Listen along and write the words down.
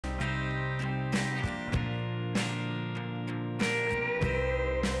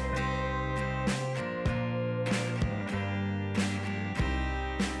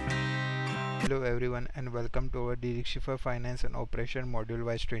Hello everyone and welcome to our D365 Finance and Operation module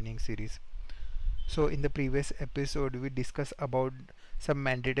wise training series. So in the previous episode we discussed about some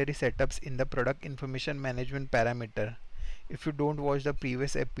mandatory setups in the product information management parameter. If you don't watch the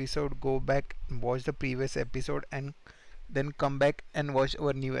previous episode, go back and watch the previous episode and then come back and watch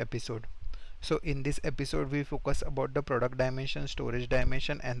our new episode. So in this episode we focus about the product dimension, storage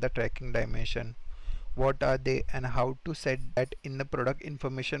dimension and the tracking dimension. What are they and how to set that in the product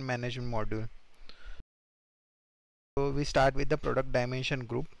information management module. So we start with the product dimension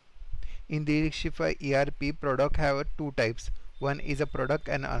group. In the D365 ERP, product have two types. One is a product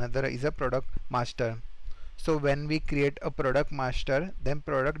and another is a product master. So when we create a product master, then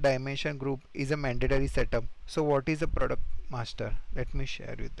product dimension group is a mandatory setup. So what is a product master? Let me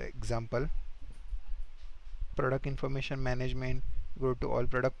share with the example. Product information management, go to all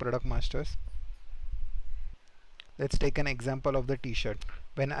product masters. Let's take an example of the t-shirt.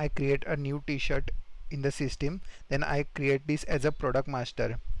 When I create a new t-shirt in the system, then I create this as a product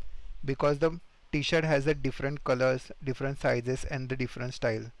master because the t-shirt has the different colors, different sizes and the different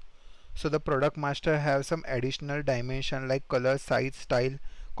style. So the product master have some additional dimension like color, size, style,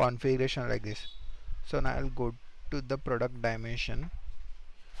 configuration like this. So now I'll go to the product dimension.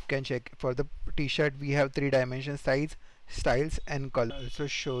 You can check for the t-shirt we have three dimensions: size, styles and color. I'll also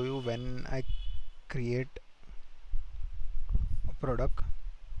show you when I create a product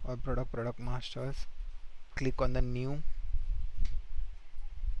or product masters. Click on the new. You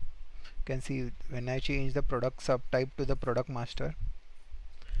can see when I change the product subtype to the product master,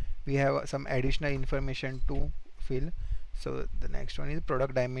 we have some additional information to fill. So the next one is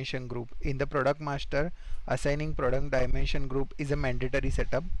product dimension group. In the product master, assigning product dimension group is a mandatory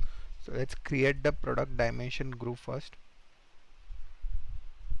setup. So let's create the product dimension group first.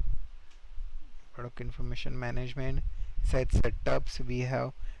 Product information management, set setups, we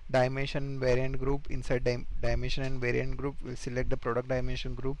have dimension variant group. Inside dimension and variant group, we'll select the product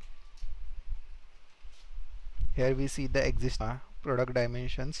dimension group. Here we see the existing product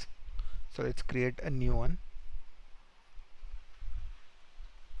dimensions. So let's create a new one.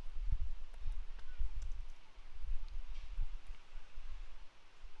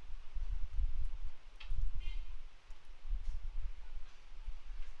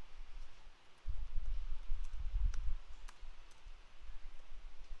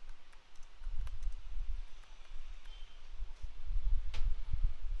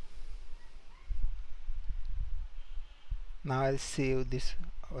 Now I'll save this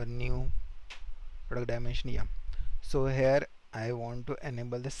our new product dimension. Yeah, so here I want to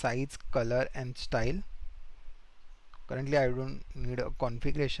enable the size, color and style. Currently I don't need a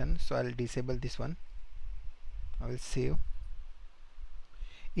configuration, so I'll disable this one. I will save.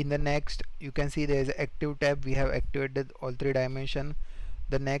 In the next, you can see there is an active tab. We have activated all three dimension.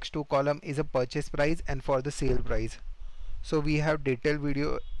 The next two column is a purchase price and for the sale price. So we have detailed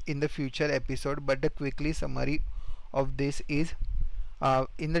video in the future episode, but the quickly summary of this is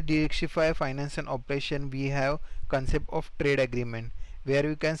in the D365 finance and operation we have concept of trade agreement, where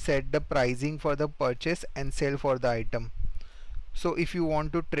you can set the pricing for the purchase and sale for the item. So if you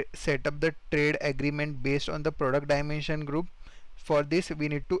want to set up the trade agreement based on the product dimension group, for this we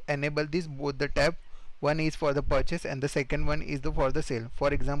need to enable this both the tab. One is for the purchase and the second one is for the sale.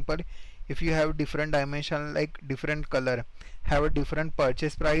 For example, if you have different dimension like different color, have a different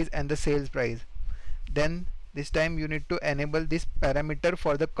purchase price and the sales price, then this time you need to enable this parameter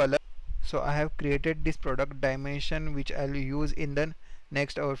for the color. So I have created this product dimension which I'll use in the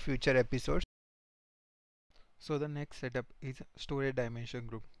next or future episodes. So the next setup is storage dimension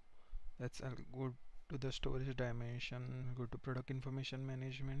group. I'll go to the storage dimension, go to product information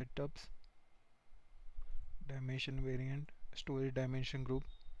management, setups, dimension variant, storage dimension group.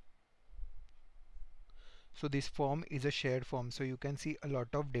 So this form is a shared form, so you can see a lot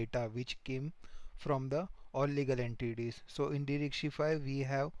of data which came from the all legal entities. So in D365 we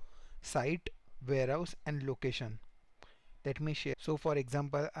have site, warehouse and location. Let me share. So for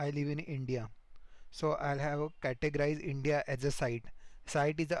example, I live in India, so I'll have categorize India as a site.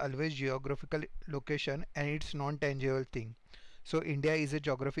 Site is a always geographical location and it's non-tangible thing. So India is a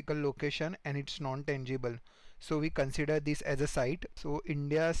geographical location and it's non-tangible, so we consider this as a site. So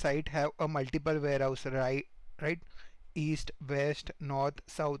India site have a multiple warehouse, right, east, west, north,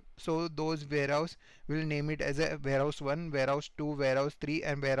 south. So those warehouse will name it as a warehouse 1, warehouse 2, warehouse 3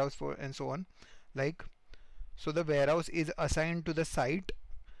 and warehouse 4 and so on. Like, so the warehouse is assigned to the site.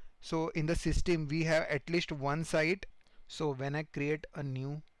 So in the system we have at least one site. So when I create a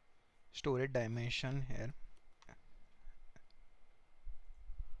new storage dimension here,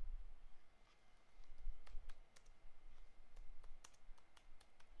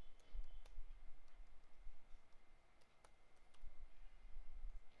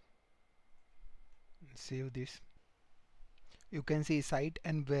 Save this. You can see site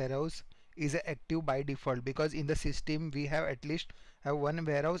and warehouse is active by default, because in the system we have at least have one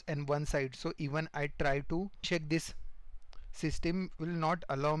warehouse and one site. So even I try to check this, system will not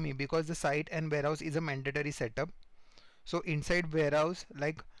allow me, because the site and warehouse is a mandatory setup. So inside warehouse,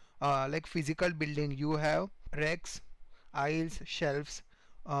 like physical building, you have racks, aisles, shelves,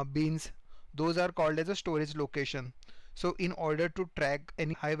 bins. Those are called as a storage location. So in order to track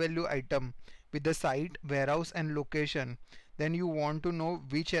any high value item with the site, warehouse and location, then you want to know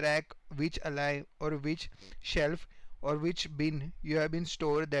which rack, which aisle or which shelf or which bin you have been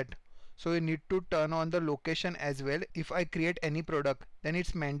stored that. So you need to turn on the location as well. If I create any product, then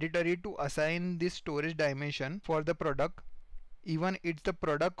it's mandatory to assign this storage dimension for the product. Even it's the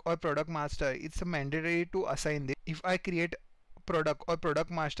product or product master, it's mandatory to assign this. If I create product or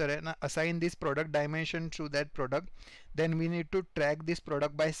product master and assign this product dimension to that product, then we need to track this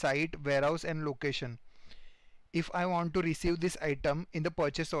product by site, warehouse and location. If I want to receive this item in the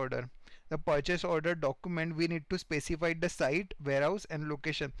purchase order, the purchase order document, we need to specify the site, warehouse and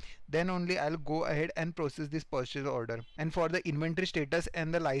location. Then only I'll go ahead and process this purchase order. And for the inventory status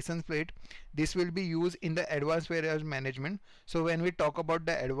and the license plate, this will be used in the advanced warehouse management. So when we talk about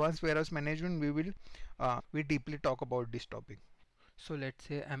the advanced warehouse management, we deeply talk about this topic. So let's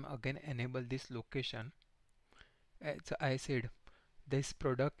say I'm again enable this location. As I said, this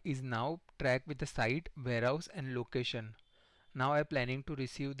product is now tracked with the site, warehouse and location. Now I'm planning to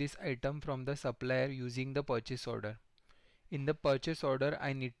receive this item from the supplier using the purchase order. In the purchase order,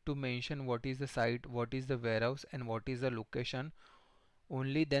 I need to mention what is the site, what is the warehouse and what is the location.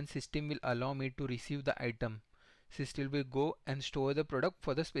 Only then system will allow me to receive the item. System will go and store the product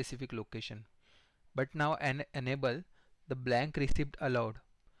for the specific location. But now enable the blank receipt allowed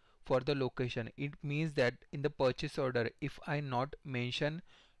for the location. It means that in the purchase order, if I not mention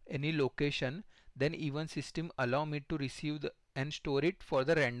any location, then even system allow me to receive and store it for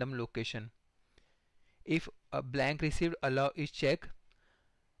the random location. If a blank receipt allow is checked,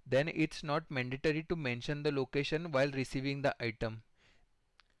 then it's not mandatory to mention the location while receiving the item.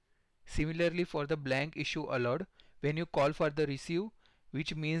 Similarly, for the blank issue allowed, when you call for the receive,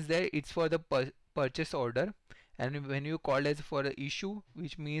 which means that it's for the purchase order, and when you call as for the issue,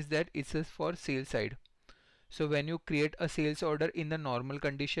 which means that it's for sale side. So when you create a sales order in the normal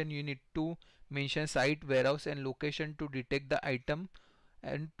condition, you need to mention site, warehouse and location to detect the item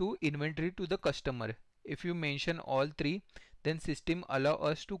and to inventory to the customer. If you mention all three, then system allow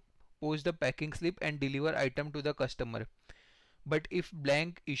us to post the packing slip and deliver item to the customer. But if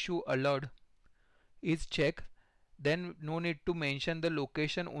blank issue allowed is checked, then no need to mention the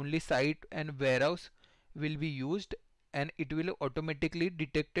location, only site and warehouse will be used and it will automatically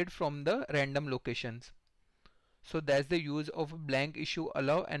detected from the random locations. So that's the use of blank issue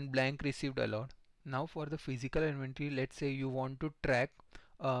allow and blank received allowed. Now for the physical inventory, let's say you want to track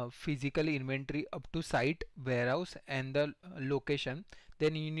physical inventory up to site, warehouse and the location,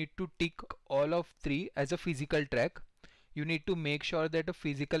 then you need to tick all of three as a physical track. You need to make sure that a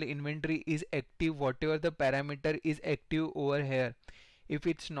physical inventory is active, whatever the parameter is active over here. If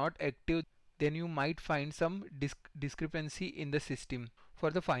it's not active, then you might find some discrepancy in the system.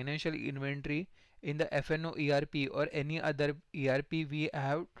 For the financial inventory, in the FNO ERP or any other ERP, we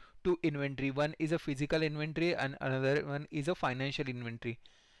have two inventory. One is a physical inventory and another one is a financial inventory.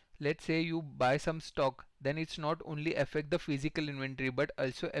 Let's say you buy some stock, then it's not only affect the physical inventory but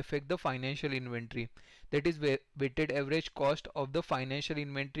also affect the financial inventory. That is weighted average cost of the financial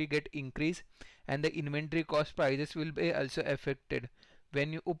inventory get increased and the inventory cost prices will be also affected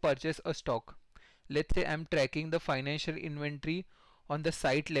when you purchase a stock. Let's say I'm tracking the financial inventory on the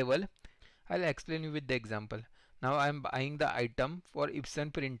site level. I'll explain you with the example. Now I'm buying the item for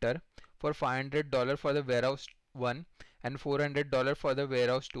Epson printer for $500 for the warehouse 1 and $400 for the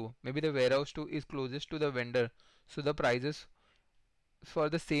warehouse 2. Maybe the warehouse 2 is closest to the vendor, so the prices for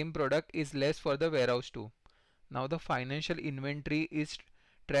the same product is less for the warehouse 2. Now the financial inventory is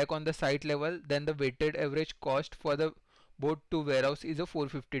tracked on the site level, then the weighted average cost for the both two warehouse is a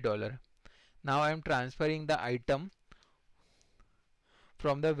 $450. Now I am transferring the item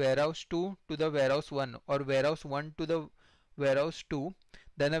from the warehouse 2 to the warehouse 1 or warehouse 1 to the warehouse 2,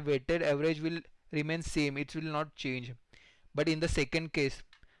 then a weighted average will remain same, it will not change. But in the second case,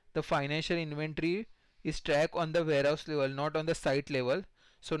 the financial inventory is tracked on the warehouse level, not on the site level.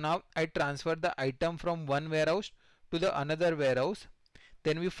 So now I transfer the item from one warehouse to the another warehouse.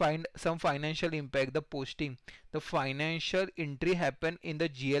 Then we find some financial impact, the posting. The financial entry happen in the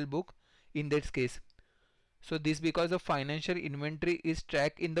GL book in this case. So this because the financial inventory is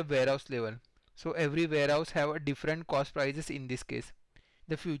tracked in the warehouse level. So every warehouse have a different cost prices in this case.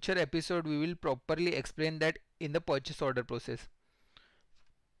 The future episode we will properly explain that in the purchase order process.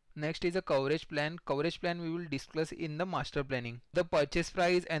 Next is a coverage plan. Coverage plan we will discuss in the master planning. The purchase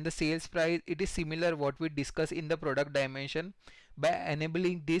price and the sales price, it is similar what we discuss in the product dimension. By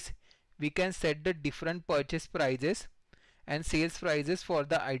enabling this, we can set the different purchase prices and sales prices for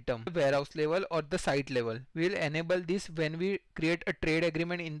the item, warehouse level or the site level. We will enable this when we create a trade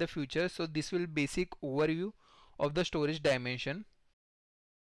agreement in the future. So this will basic overview of the storage dimension.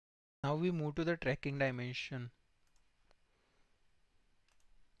 Now we move to the tracking dimension.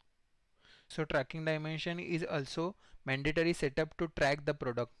 So tracking dimension is also mandatory setup to track the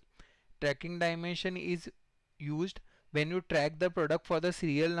product. Tracking dimension is used when you track the product for the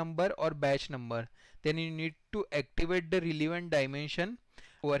serial number or batch number. Then you need to activate the relevant dimension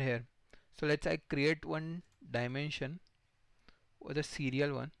over here. So let's create one dimension or the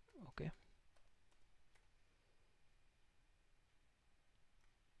serial one. Okay.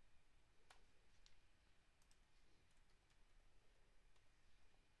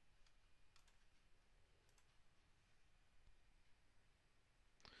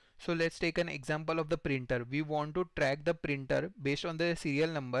 So let's take an example of the printer. We want to track the printer based on the serial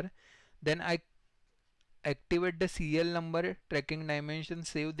number. Then I activate the serial number tracking dimension,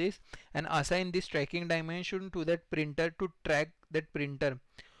 save this and assign this tracking dimension to that printer to track that printer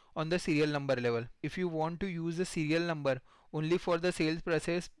on the serial number level. If you want to use the serial number only for the sales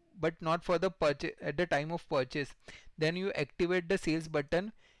process but not for the purchase at the time of purchase, then you activate the sales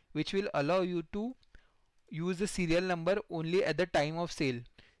button, which will allow you to use the serial number only at the time of sale.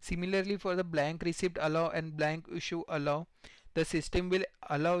 Similarly, for the blank receipt allow and blank issue allow, the system will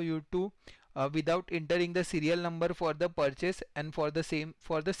allow you to without entering the serial number for the purchase and for the same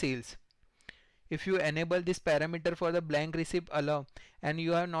for the sales. If you enable this parameter for the blank receipt allow and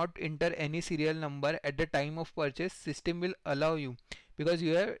you have not entered any serial number at the time of purchase, system will allow you because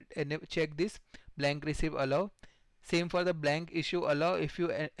you have checked this blank receipt allow. Same for the blank issue allow. If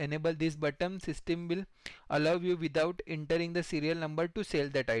you enable this button, system will allow you without entering the serial number to sell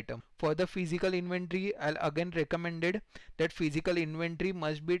that item. For the physical inventory, I'll again recommended that physical inventory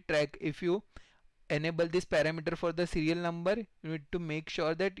must be tracked. If you enable this parameter for the serial number, you need to make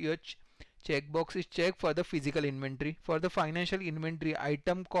sure that your checkbox is checked for the physical inventory. For the financial inventory,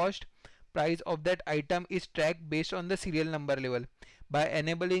 item cost price of that item is tracked based on the serial number level. By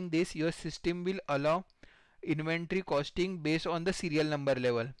enabling this, your system will allow inventory costing based on the serial number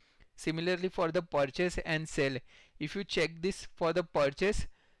level. Similarly, for the purchase and sell, if you check this for the purchase,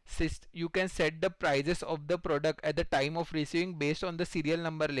 you can set the prices of the product at the time of receiving based on the serial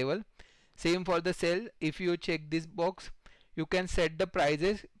number level. Same for the sell, if you check this box, you can set the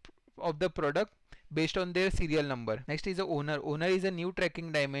prices of the product based on their serial number. Next is the owner. Owner is a new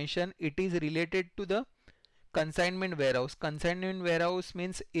tracking dimension. It is related to the consignment warehouse. Consignment warehouse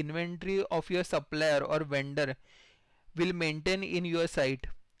means inventory of your supplier or vendor will maintain in your site.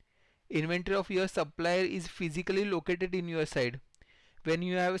 Inventory of your supplier is physically located in your site. When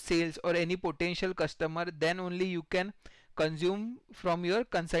you have sales or any potential customer, then only you can consume from your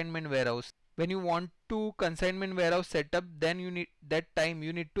consignment warehouse. When you want to consignment warehouse setup, then you need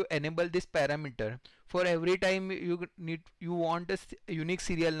to enable this parameter. For every time you want a unique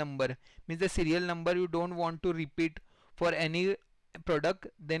serial number, means the serial number you don't want to repeat for any product,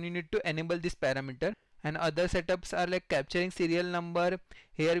 then you need to enable this parameter. And other setups are like capturing serial number.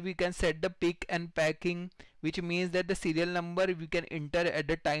 Here we can set the pick and packing, which means that the serial number we can enter at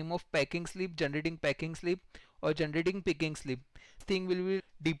the time of packing slip, generating packing slip or generating picking slip. Thing will be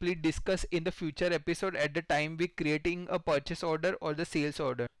deeply discussed in the future episode at the time we creating a purchase order or the sales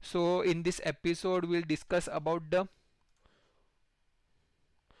order. So in this episode we'll discuss about the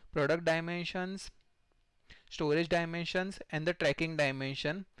product dimensions, storage dimensions and the tracking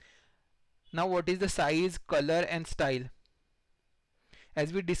dimension. Now what is the size, color and style?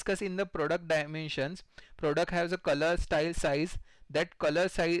 As we discuss in the product dimensions, product has a color, style, size. That color,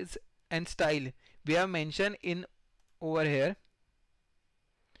 size and style we have mentioned in over here.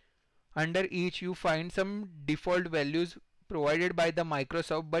 Under each you find some default values provided by the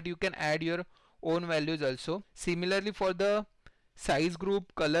Microsoft, but you can add your own values also. Similarly, for the size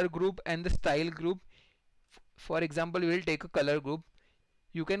group, color group and the style group, for example we will take a color group.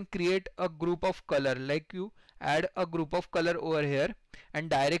 You can create a group of color, like you add a group of color over here and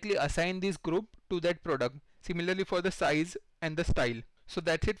directly assign this group to that product. Similarly for the size and the style. So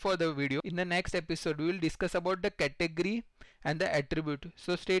that's it for the video. In the next episode we will discuss about the category and the attribute.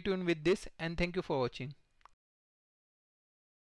 So stay tuned with this and thank you for watching.